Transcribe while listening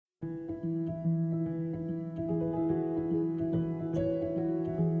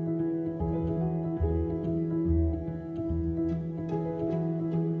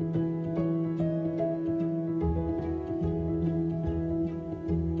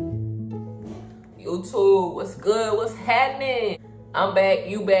YouTube, what's good? What's happening? I'm back,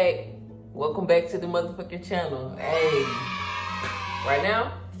 you back. Welcome back to the motherfucking channel. Hey, right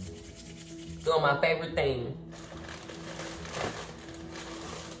now, doing my favorite thing.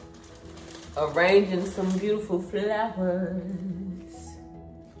 Arranging some beautiful flowers.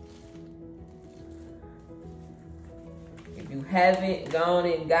 If you haven't gone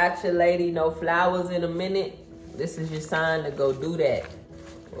and got your lady no flowers in a minute, this is your sign to go do that.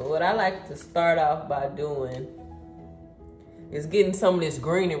 Well, what I like to start off by doing is getting some of this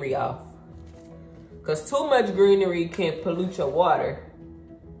greenery off. Because too much greenery can pollute your water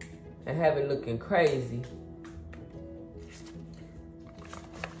and have it looking crazy.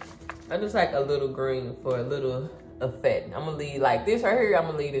 I just like a little green for a little effect. I'm gonna leave like this right here, I'm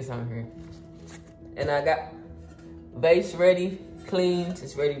gonna leave this on here. And I got vase ready, cleaned,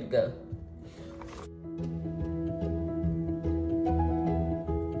 it's ready to go.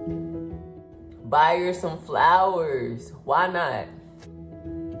 Buy her some flowers, why not?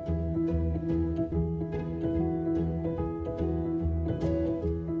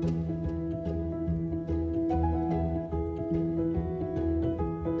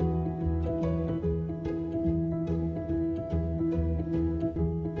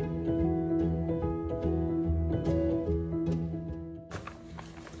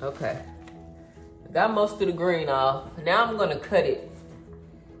 Okay, got most of the green off. Now I'm gonna cut it.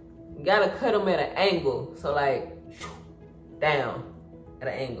 You gotta cut them at an angle. So like, down at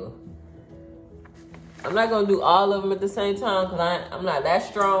an angle. I'm not gonna do all of them at the same time because I'm not that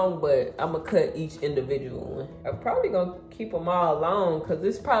strong, but I'm gonna cut each individual one. I'm probably gonna keep them all long because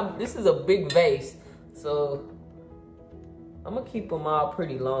this is a big vase. So I'm gonna keep them all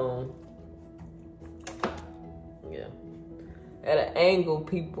pretty long. Yeah. At an angle,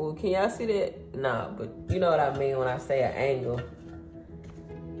 people. Can y'all see that? Nah, but you know what I mean when I say an angle.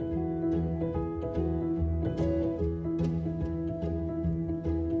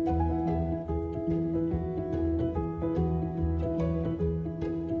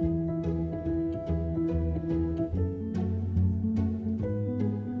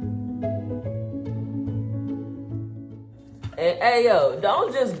 And hey, yo,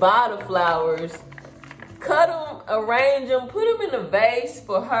 don't just buy the flowers. Cut them, arrange them, put them in a vase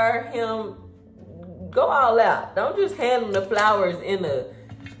for her, him. Go all out. Don't just hand them the flowers in the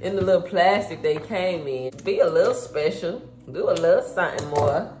little plastic they came in. Be a little special. Do a little something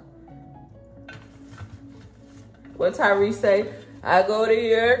more. What Tyrese say? I go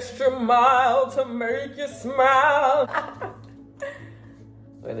the extra mile to make you smile.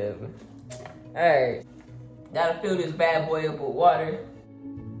 Whatever. All right. Gotta fill this bad boy up with water.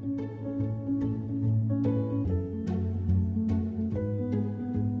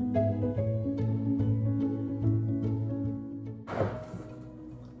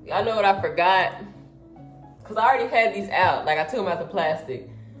 I know what I forgot, cause I already had these out. Like I took them out the plastic.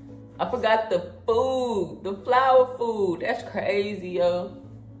 I forgot the food, the flower food. That's crazy, yo.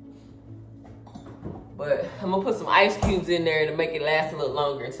 But I'm gonna put some ice cubes in there to make it last a little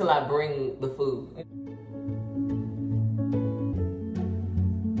longer until I bring the food.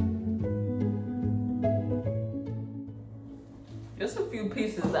 Just a few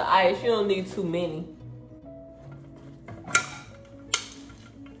pieces of ice. You don't need too many.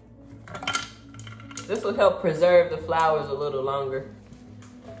 This will help preserve the flowers a little longer.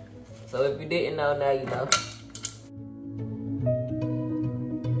 So if you didn't know, now you know.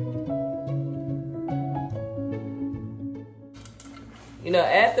 You know,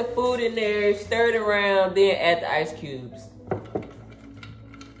 add the food in there, stir it around, then add the ice cubes.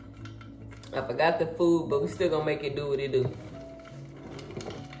 I forgot the food, but we still gonna make it do what it do.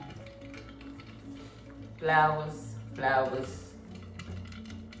 Flowers, flowers.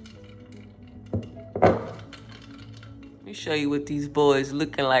 Let me show you what these boys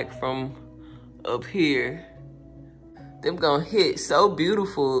looking like from up here. Them gonna hit so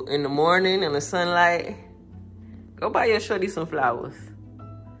beautiful in the morning in the sunlight. Go buy your shorty some flowers.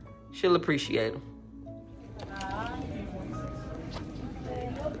 She'll appreciate them.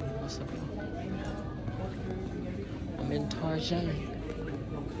 What's up? I'm in Tarjay.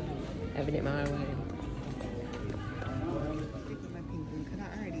 Having it my way.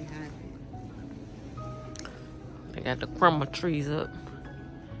 They got the crumble trees up.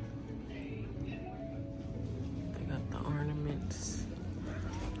 They got the ornaments.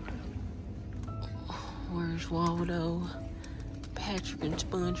 Where's Waldo? Patrick and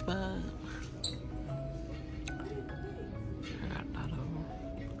SpongeBob.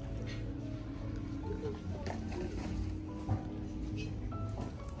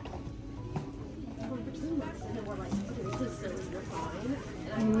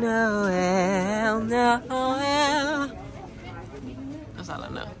 Noel,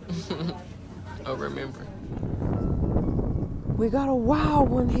 remember. We got a wild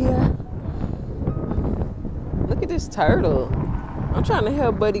one here. Look at this turtle. I'm trying to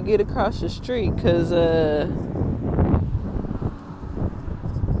help Buddy get across the street because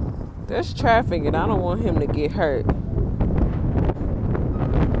there's traffic and I don't want him to get hurt.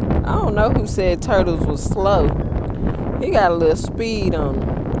 I don't know who said turtles was slow. He got a little speed on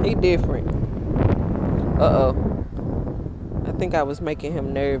him. He different. Uh-oh. I think I was making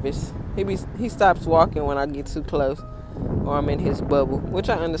him nervous. He stops walking when I get too close or I'm in his bubble, which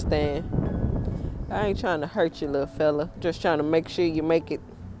I understand. I ain't trying to hurt you, little fella. Just trying to make sure you make it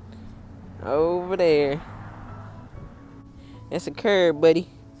over there. That's a curb, buddy.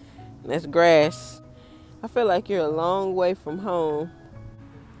 That's grass. I feel like you're a long way from home.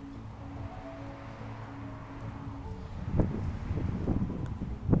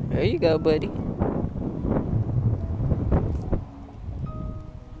 There you go, buddy.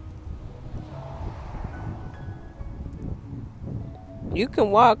 You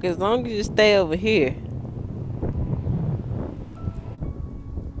can walk as long as you stay over here.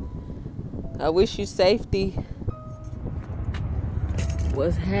 I wish you safety.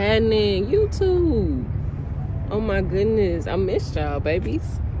 What's happening? YouTube. Oh my goodness. I missed y'all,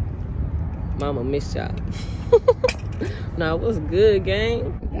 babies. Mama missed y'all. Nah, what's good,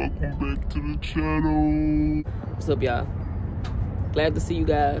 gang? Welcome back to the channel. What's up, y'all? Glad to see you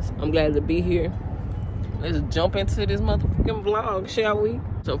guys. I'm glad to be here. Let's jump into this motherfucking vlog, shall we?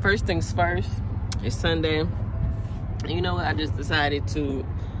 So first things first, it's Sunday. And you know what? I just decided to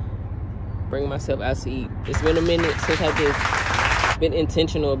bring myself out to eat. It's been a minute since I've just been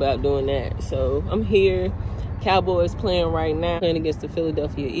intentional about doing that. So I'm here. Cowboys playing right now, playing against the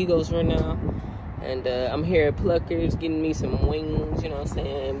Philadelphia Eagles right now. And I'm here at Pluckers getting me some wings, you know what I'm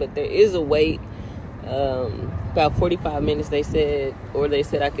saying? But there is a wait. About 45 minutes they said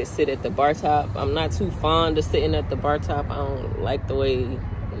I could sit at the bar top. I'm not too fond of sitting at the bar top. I don't like the way,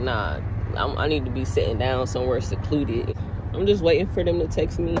 I need to be sitting down somewhere secluded. I'm just waiting for them to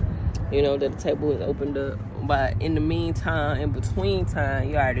text me, you know, that the table is opened up. But in the meantime, in between time,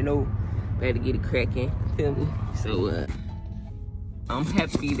 you already know, better get it cracking, feel me? So I'm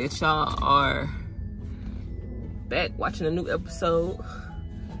happy that y'all are back watching a new episode.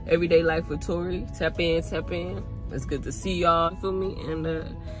 Everyday Life with Tori. Tap in, tap in. It's good to see y'all, feel me? And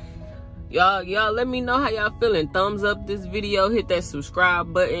y'all let me know how y'all feeling. Thumbs up this video, hit that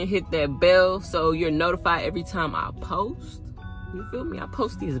subscribe button, hit that bell so you're notified every time I post. You feel me? I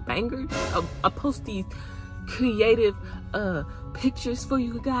post these bangers. I post these creative pictures for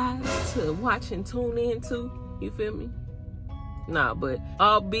you guys to watch and tune into. You feel me? Nah, but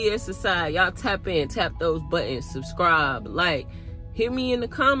all BS aside, y'all tap in, tap those buttons, subscribe, like. Hit me in the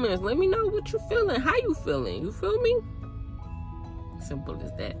comments. Let me know what you feeling. How you feeling? You feel me? Simple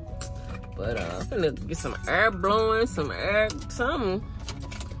as that. But I'm gonna get some air blowing, something.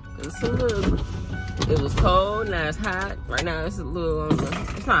 It was cold, now it's hot. Right now it's a little,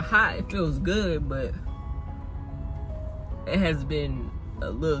 it's not hot, it feels good, but it has been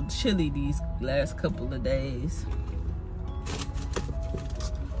a little chilly these last couple of days.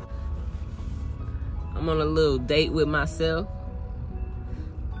 I'm on a little date with myself.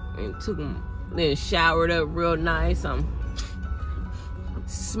 And then showered up real nice. I'm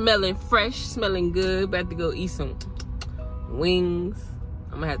smelling fresh, smelling good. About to go eat some wings.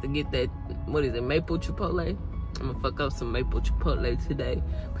 I'm gonna have to get that, what is it, maple chipotle? I'm gonna fuck up some maple chipotle today.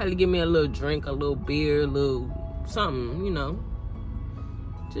 Probably give me a little drink, a little beer, a little something, you know.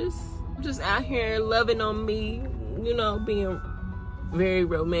 Just out here loving on me, you know, being very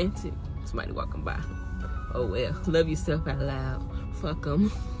romantic. Somebody walking by. Oh well, love yourself out loud. Fuck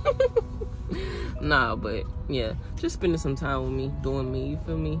them. Nah, but yeah, just spending some time with me, doing me, you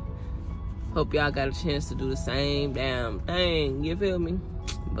feel me? Hope y'all got a chance to do the same damn thing, you feel me?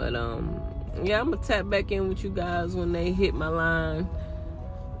 But yeah, I'm gonna tap back in with you guys when they hit my line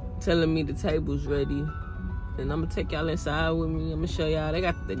telling me the table's ready. And I'm gonna take y'all inside with me. I'm gonna show y'all, they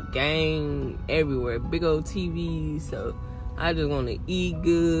got the game everywhere, big old TVs. So I just wanna eat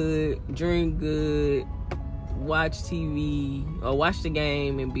good, drink good, watch TV, or watch the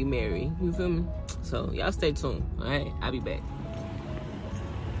game and be merry. You feel me? So y'all stay tuned, all right? I'll be back.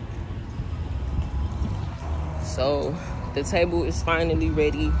 So the table is finally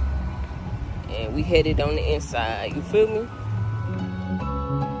ready and we headed on the inside. You feel me?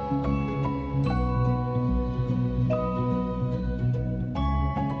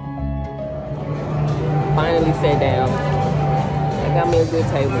 Finally sat down. I got me a good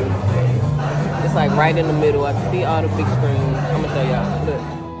table. It's like right in the middle. I can see all the big screens. I'm gonna show y'all. Look.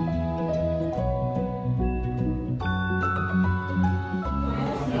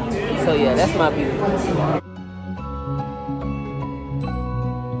 So So yeah, that's my view.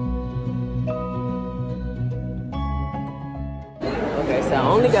 Okay, so I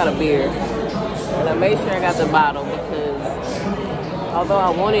only got a beer, and I made sure I got the bottle because although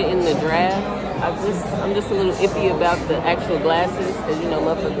I want it in the draft, I'm just a little iffy about the actual glasses because you know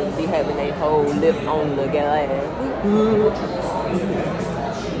motherfuckers be having a whole lip on the glass.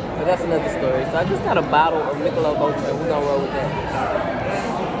 But that's another story. So I just got a bottle of Michelob Ultra. We're gonna roll with that.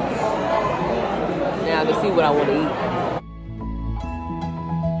 Now to see what I want to eat.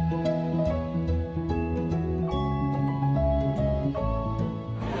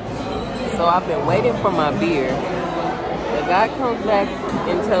 So I've been waiting for my beer. The guy comes back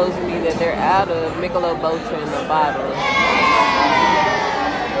and tells me that they're out of Michelob Ultra in the bottle.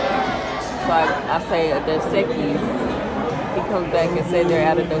 So I say a Dos Equis. He comes back and said they're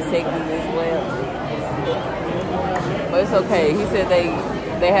out of Dos Equis as well. But it's okay. He said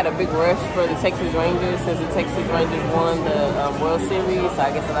they had a big rush for the Texas Rangers since the Texas Rangers won the World Series. So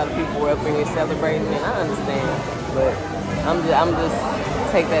I guess a lot of people were up in here celebrating, and I understand. But I'm just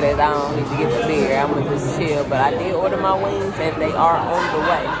take that as I don't need to get the beer. I'm gonna just chill. But I did order my wings, and they are on the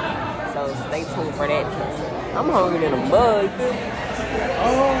way. So stay tuned for that. I'm hungry than a bug.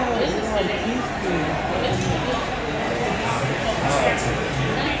 Oh, it's like Houston.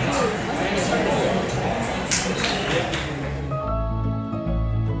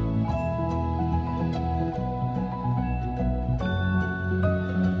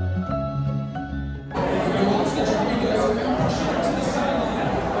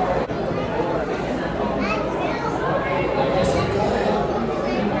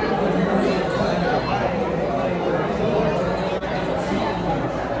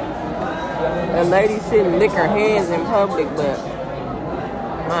 The lady shouldn't lick her hands in public, but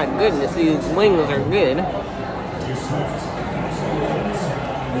my goodness, these wings are good.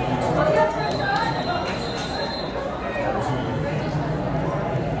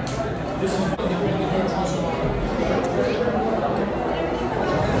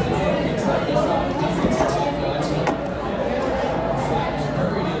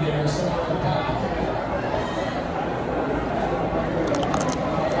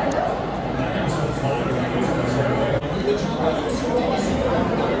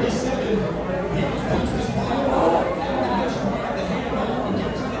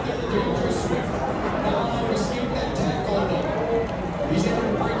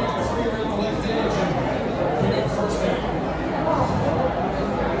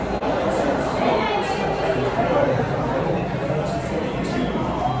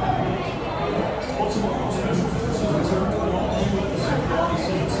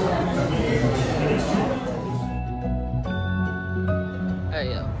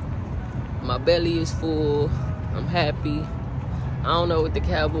 My belly is full. I'm happy. I don't know what the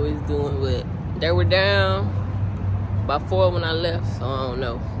Cowboys doing, but they were down by 4 when I left, so I don't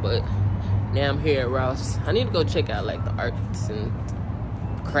know. But now I'm here at Ross. I need to go check out like the arts and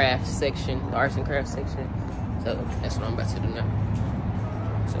crafts section, the arts and crafts section. So that's what I'm about to do now.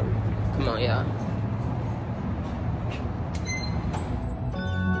 So come on, y'all.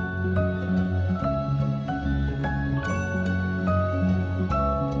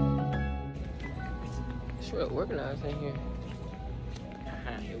 Real organized in here.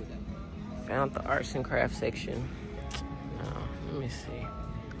 Here we go. Found the arts and crafts section. Let me see.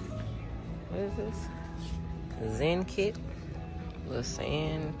 What is this? Zen kit. Little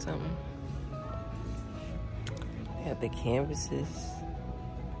sand, something. Got the canvases.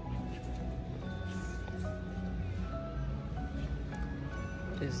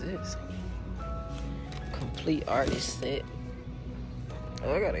 What is this? Complete artist set.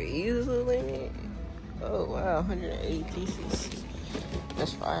 Oh, I got an easel in it. Oh wow, 180 pieces.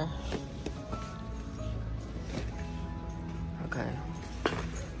 That's fire. Okay.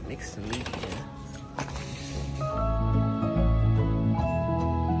 Mix the media.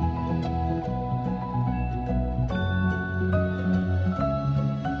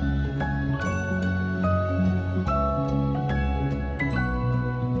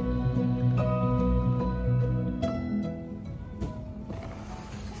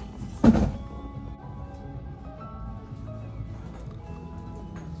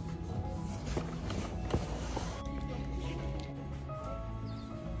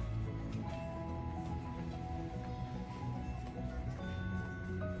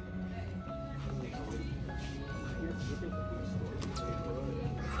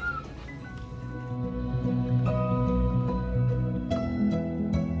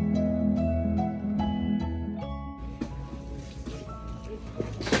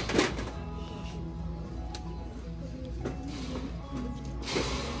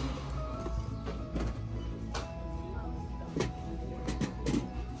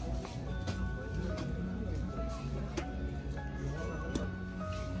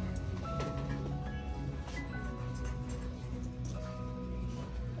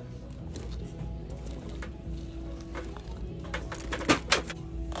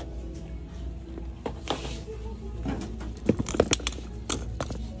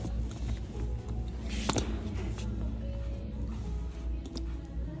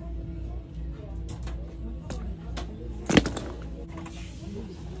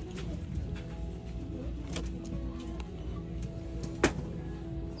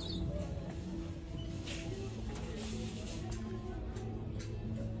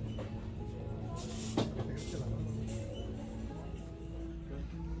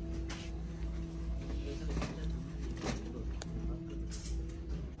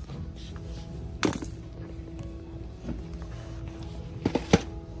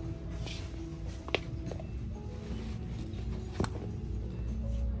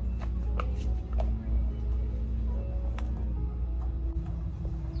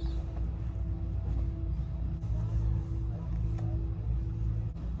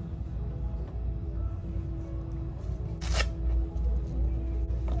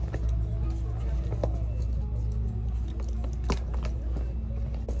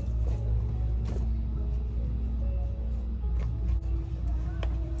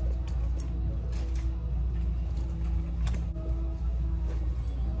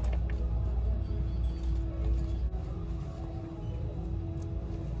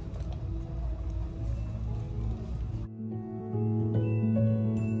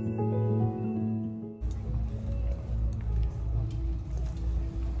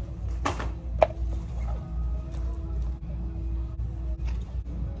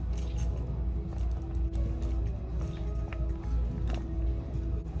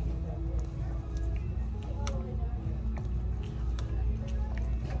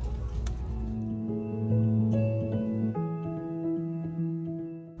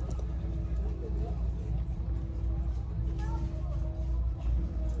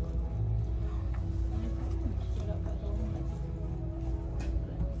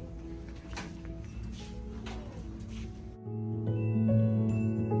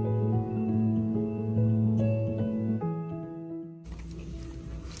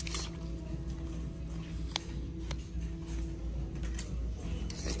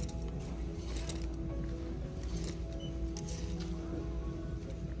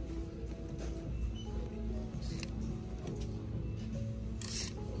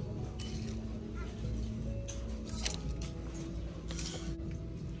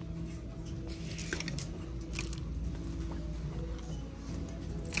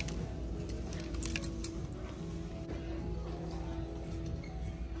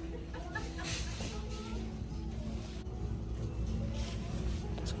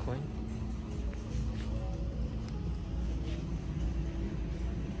 queen.